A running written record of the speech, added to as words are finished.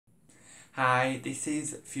Hi, this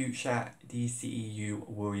is future DCEU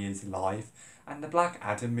Warriors Live, and the Black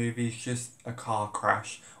Adam movie is just a car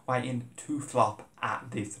crash waiting to flop at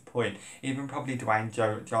this point. Even probably Dwayne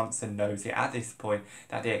Johnson knows it at this point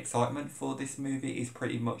that the excitement for this movie is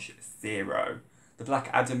pretty much zero. The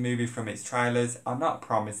Black Adam movie from its trailers are not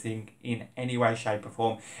promising in any way, shape or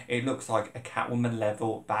form. It looks like a Catwoman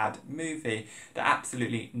level bad movie that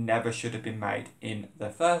absolutely never should have been made in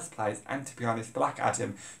the first place. And to be honest, Black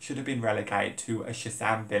Adam should have been relegated to a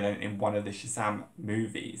Shazam villain in one of the Shazam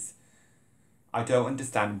movies. I don't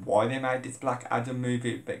understand why they made this Black Adam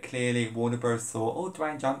movie, but clearly Warner Bros. Thought, oh,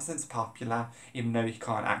 Dwayne Johnson's popular, even though he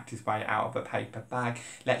can't act his way out of a paper bag.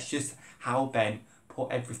 Let's just hellbent put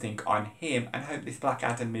everything on him and hope this Black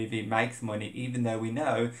Adam movie makes money, even though we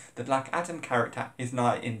know the Black Adam character is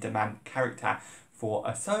not an in-demand character for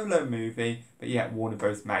a solo movie, but yet Warner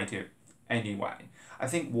Bros. Made it anyway. I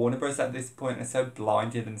think Warner Bros. At this point are so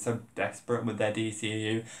blinded and so desperate with their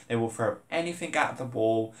DCU, they will throw anything at the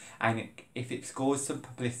wall, and if it scores some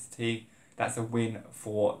publicity, that's a win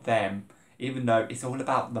for them. Even though it's all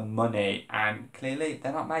about the money, and clearly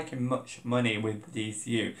they're not making much money with the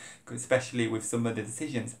DCU, especially with some of the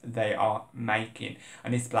decisions they are making.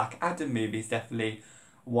 And this Black Adam movie is definitely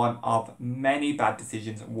one of many bad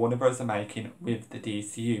decisions Warner Bros. Are making with the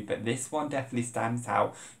DCU, but this one definitely stands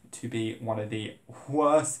out to be one of the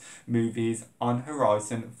worst movies on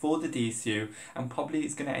horizon for the DCU, and probably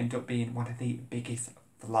it's going to end up being one of the biggest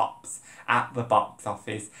flops at the box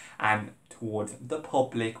office and towards the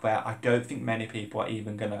public, where I don't think many people are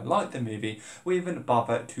even going to like the movie or even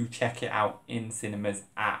bother to check it out in cinemas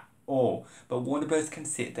at all. But Warner Bros. Can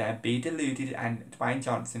sit there, be deluded, and Dwayne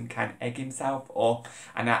Johnson can egg himself up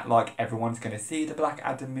and act like everyone's going to see the Black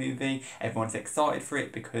Adam movie, everyone's excited for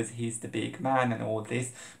it because he's the big man and all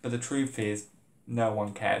this, but the truth is no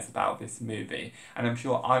one cares about this movie, and I'm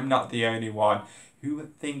sure I'm not the only one who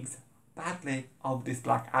thinks badly of this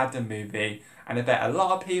Black Adam movie, and I bet a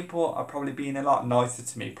lot of people are probably being a lot nicer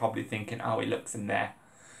to me, probably thinking, oh, it looks in there.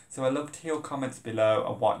 So I'd love to hear your comments below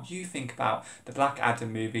of what you think about the Black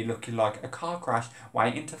Adam movie looking like a car crash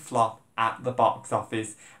waiting to flop at the box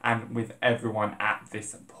office and with everyone at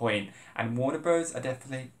this point. And Warner Bros. Are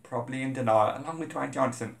definitely probably in denial, along with Dwayne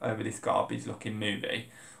Johnson, over this garbage looking movie.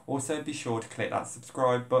 Also, be sure to click that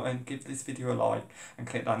subscribe button, give this video a like, and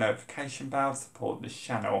click that notification bell to support this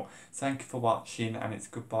channel. Thank you for watching, and it's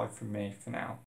goodbye from me for now.